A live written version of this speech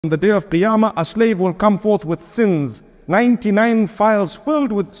On the day of Qiyamah, a slave will come forth with sins, 99 files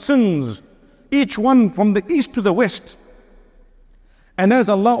filled with sins, each one from the east to the west. And as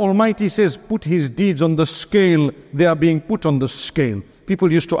Allah Almighty says, put his deeds on the scale, they are being put on the scale.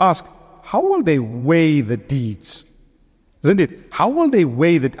 People used to ask, how will they weigh the deeds? Isn't it? How will they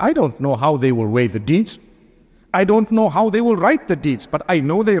weigh the... I don't know how they will weigh the deeds. I don't know how they will write the deeds, but I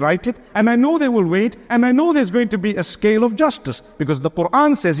know they write it, and I know they will weigh it, and I know there's going to be a scale of justice, because the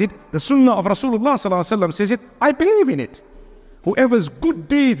Quran says it, the Sunnah of Rasulullah ﷺ says it, I believe in it. Whoever's good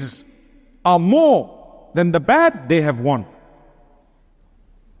deeds are more than the bad, they have won.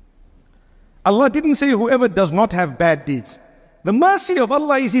 Allah didn't say whoever does not have bad deeds. The mercy of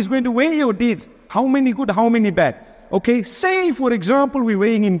Allah is He's going to weigh your deeds. How many good, how many bad? Okay, say for example we're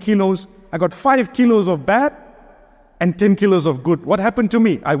weighing in kilos. I got 5 kilos of bad and 10 kilos of good. What happened to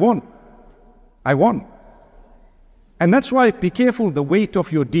me? I won. I won. And that's why be careful the weight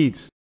of your deeds.